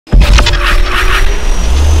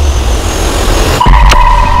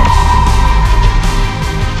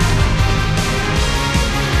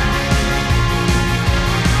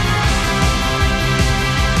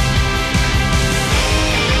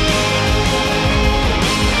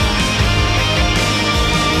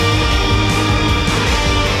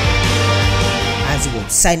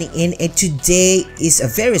signing in, and today is a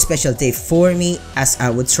very special day for me as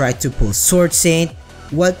I would try to pull Sword Saint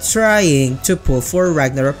while trying to pull for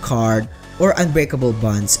Ragnarok card or Unbreakable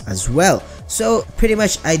bonds as well. So pretty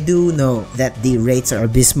much I do know that the rates are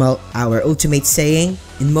abysmal, our ultimate saying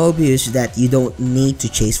in Mobius that you don't need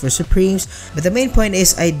to chase for Supremes, but the main point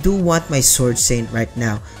is I do want my Sword Saint right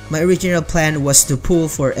now. My original plan was to pull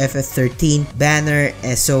for FF13 banner,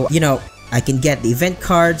 and so you know, I can get the event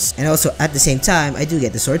cards, and also at the same time I do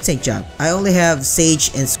get the Sword Saint job. I only have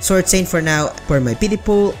Sage and Sword Saint for now for my pity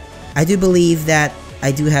pool. I do believe that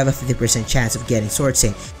I do have a 50% chance of getting Sword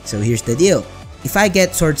Saint. So here's the deal. If I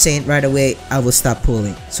get Sword Saint right away, I will stop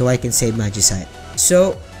pulling so I can save Magicite.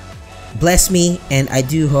 So bless me, and I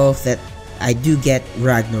do hope that I do get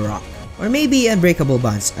Ragnarok. Or maybe Unbreakable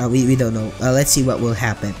bonds. We don't know. Let's see what will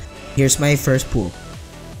happen. Here's my first pull.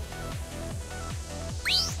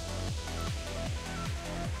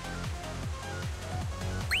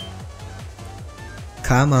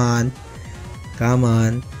 Come on. Come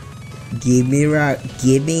on. Give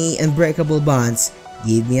me Unbreakable bonds.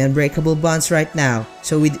 Give me Unbreakable bonds right now.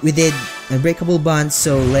 So we did Unbreakable bonds,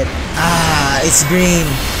 so it's green.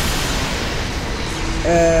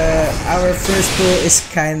 Our first pull is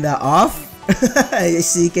kinda off.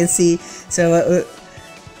 As you can see. So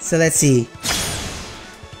let's see.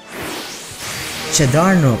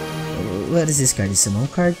 Ragnarok. What is this card? Is a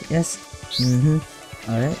monk card? Yes.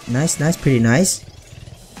 Alright, nice, pretty nice.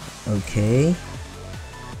 Okay.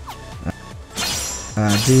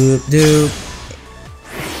 Dupe.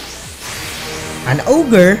 An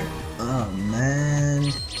ogre? Oh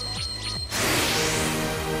man.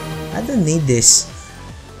 I don't need this.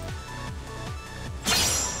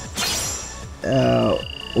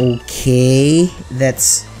 Okay.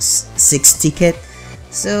 That's 6 ticket.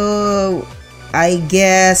 So I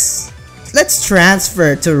guess let's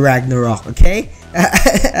transfer to Ragnarok, okay?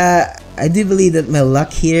 I do believe that my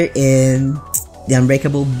luck here in the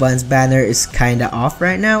Unbreakable bonds banner is kinda off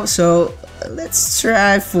right now, so let's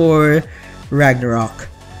try for Ragnarok.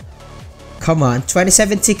 Come on,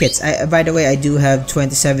 27 tickets. By the way, I do have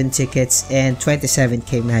 27 tickets and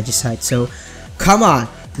 27k Magicite, so come on,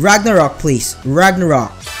 Ragnarok please,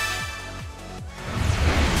 Ragnarok.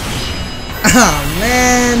 Oh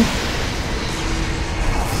man.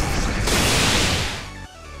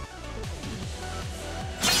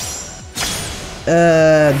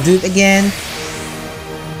 Dude again.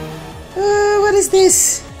 What is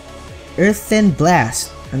this? Earthen Blast.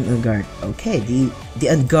 Unguard. Okay, the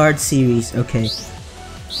Unguard series. Okay.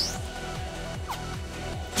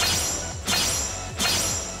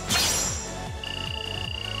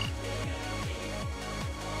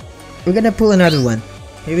 We're gonna pull another one.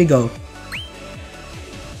 Here we go.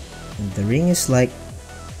 And the ring is like.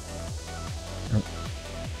 Oh.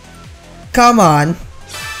 Come on.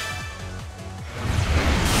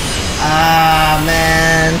 Ah,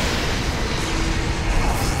 man.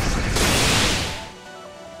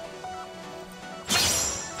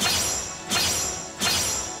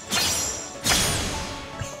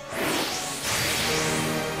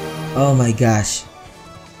 Oh my gosh.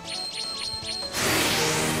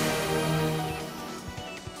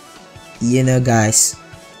 You know guys,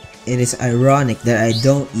 it is ironic that I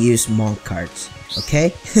don't use monk cards,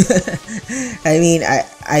 okay? I mean,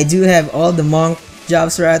 I do have all the monk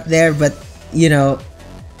jobs are out there, but you know,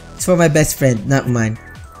 it's for my best friend, not mine.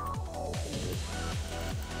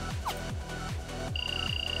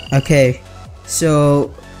 Okay,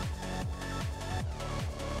 so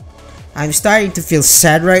I'm starting to feel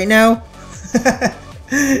sad right now.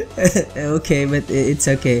 Okay, but it's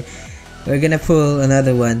okay. We're gonna pull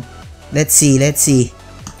another one. Let's see. Let's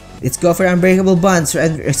go for Unbreakable bonds.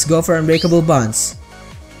 Let's go for Unbreakable bonds.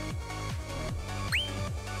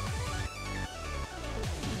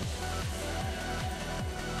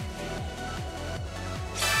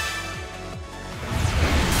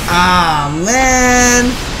 Ah,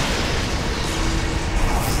 man.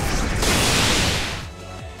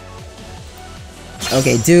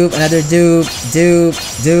 Okay, dupe, another dupe.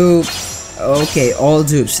 Okay, all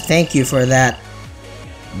dupes. Thank you for that.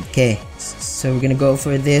 Okay, so we're gonna go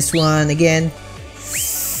for this one again.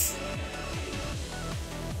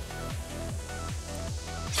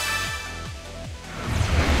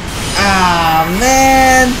 Ah,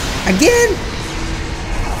 man. Again?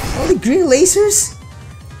 All the green lasers?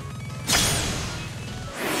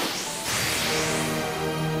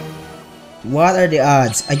 What are the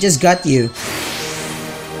odds? I just got you.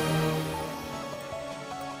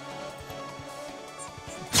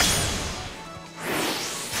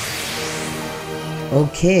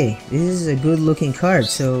 Okay, this is a good looking card.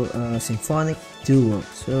 So, Symphonic duo.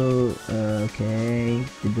 So, okay.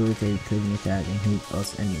 Debilitated, including attack and hit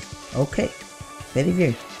us enemies. Okay. Very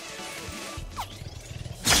weird.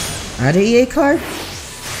 Are the EA card?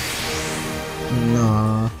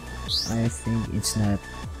 No. I think it's not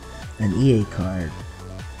an EA card.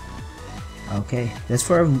 Okay. That's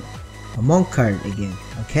for a monk card again.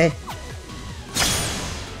 Okay.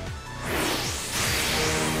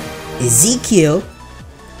 Ezekiel?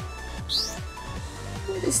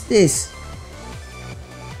 What is this?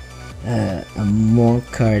 A monk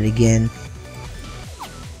card again.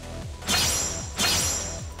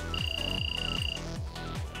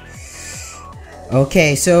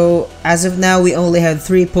 Okay, so as of now we only have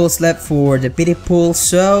 3 pulls left for the pity pool,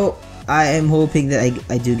 so I am hoping that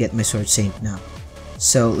I do get my Sword Saint now.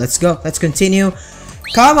 So let's go, let's continue.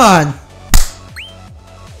 Come on!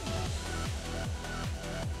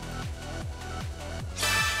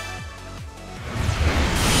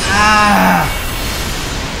 Ah!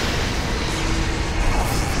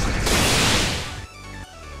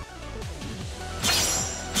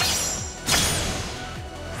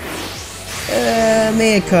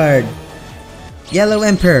 Mega card. Yellow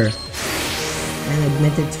Emperor. And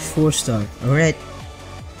admitted to 4-star. Alright.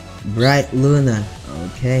 Bright Luna.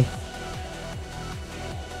 Okay.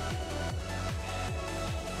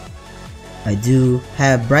 I do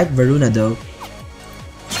have Bright Varuna though.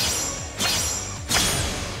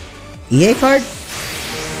 EA card?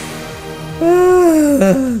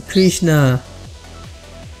 Ah, Krishna.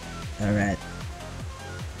 Alright.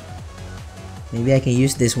 Maybe I can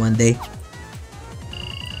use this one day.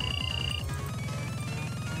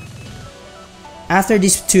 After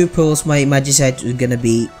these 2 pulls, my Magicite is gonna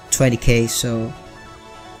be 20k, so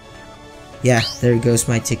yeah, there goes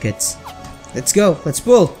my tickets. Let's go, let's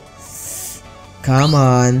pull. Come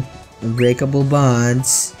on, Unbreakable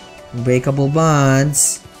Bonds, Unbreakable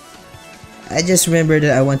Bonds. I just remembered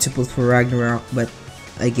that I want to pull for Ragnarok, but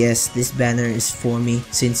I guess this banner is for me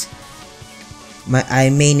since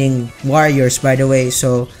I'm maining Warriors, by the way,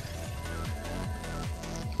 so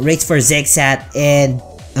rates for Zexat and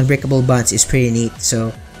Unbreakable Bonds is pretty neat,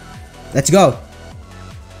 so let's go.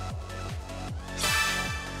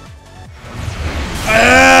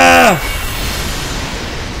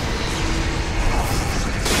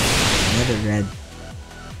 Another red.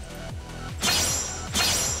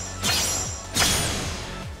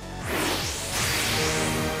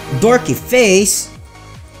 Dorky face.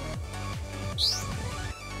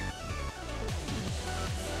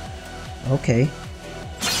 Okay.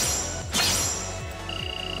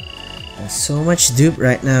 So much dupe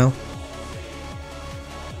right now.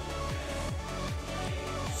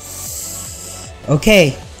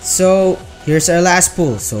 Okay, so here's our last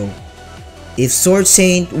pull. So if Sword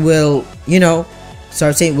Saint will,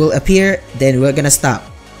 Sword Saint will appear, then we're gonna stop.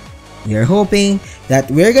 We are hoping that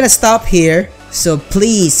we're gonna stop here. So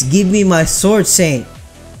please give me my Sword Saint.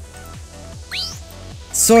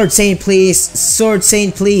 Sword Saint, please. Sword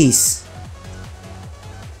Saint, please.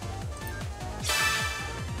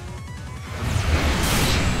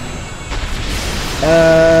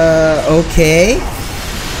 Okay.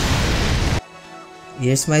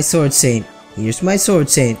 Here's my Sword Saint. Here's my Sword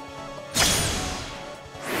Saint.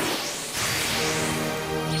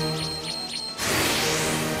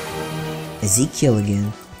 Ezekiel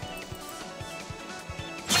again.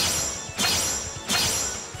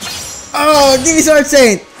 Oh, give me Sword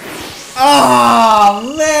Saint!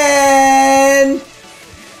 Oh, man!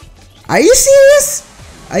 Are you serious?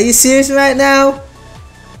 Are you serious right now?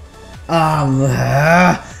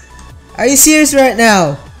 Are you serious right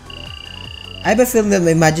now? I have a feeling that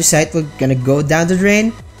my Magicite was gonna go down the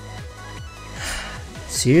drain.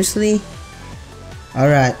 Seriously?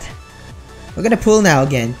 Alright. We're gonna pull now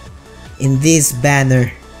again. In this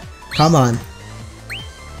banner. Come on.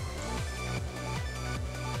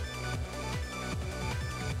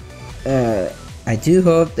 I do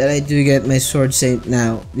hope that I do get my Sword Saint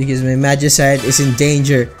now, because my Magicite is in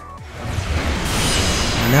danger.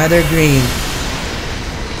 Another green.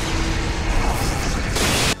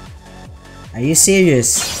 Are you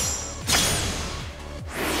serious?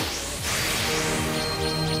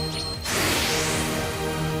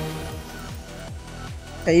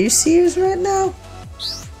 Are you serious right now?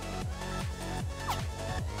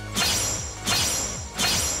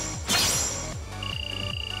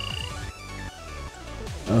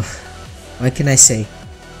 Oh, what can I say?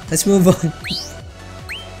 Let's move on.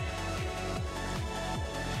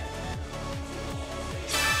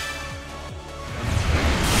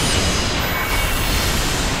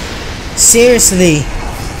 Seriously.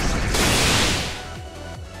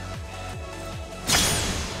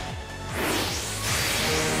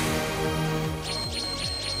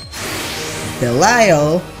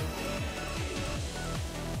 Belial.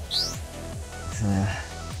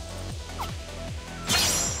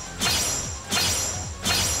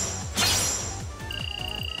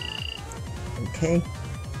 Okay.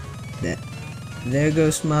 There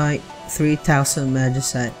goes my 3,000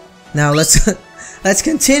 magicite. Now let's let's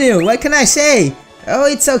continue. What can I say? Oh,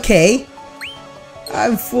 it's okay.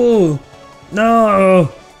 I'm full.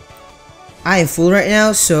 No. I am full right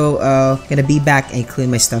now, so gonna be back and clean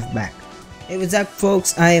my stuff back. Hey, what's up,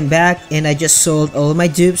 folks? I am back and I just sold all of my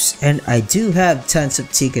dupes and I do have tons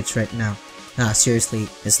of tickets right now. Nah, seriously,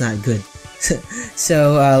 it's not good.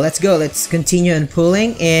 So let's go. Let's continue on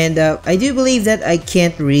pulling, and I do believe that I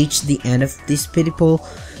can't reach the end of this pity pool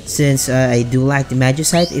since I do like the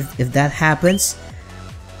magicite. If that happens,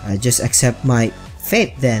 I just accept my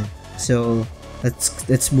fate then. So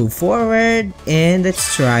let's move forward and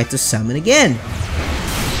let's try to summon again.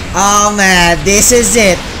 Oh man, this is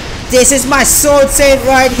it. This is my sword saint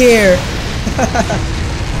right here.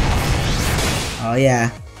 Oh yeah,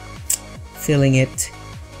 feeling it.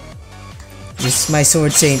 This is my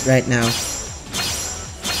sword saint right now.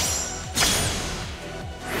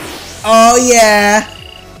 Oh yeah.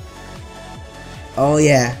 Oh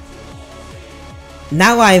yeah.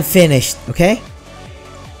 Now I am finished, okay?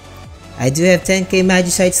 I do have 10k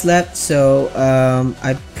magicites left, so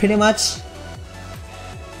I pretty much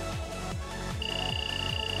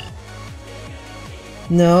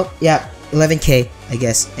yeah, 11k I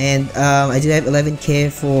guess, and I do have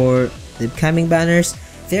 11k for the upcoming banners.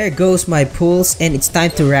 There goes my pulls, and it's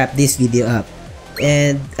time to wrap this video up.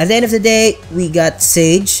 And at the end of the day, we got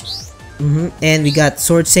Sage, and we got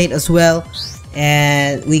Sword Saint as well,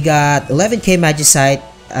 and we got 11k magicite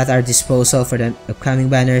at our disposal for the upcoming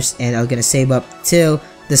banners. And I'm gonna save up till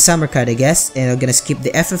the summer cut, I guess, and I'm gonna skip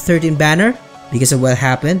the FF13 banner because of what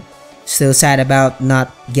happened. Still sad about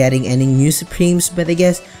not getting any new Supremes, but I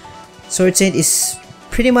guess Sword Saint is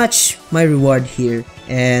pretty much my reward here,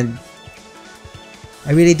 and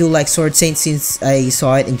I really do like Sword Saint since I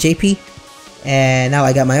saw it in JP, and now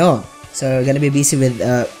I got my own. So I'm gonna be busy with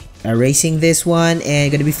erasing this one,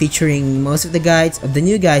 and gonna be featuring most of the guides of the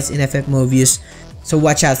new guys in FF Mobius. So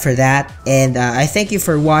watch out for that. And I thank you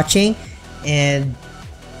for watching, and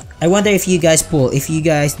I wonder if you guys pull. If you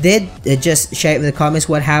guys did, just share in the comments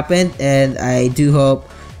what happened, and I do hope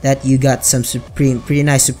that you got some pretty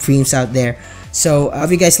nice Supremes out there. So I hope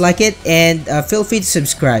you guys like it, and feel free to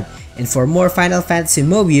subscribe. And for more Final Fantasy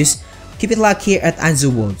Mobius, keep it locked here at Anzu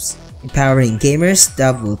Wolves, empowering gamers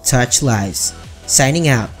that will touch lives. Signing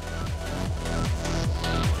out.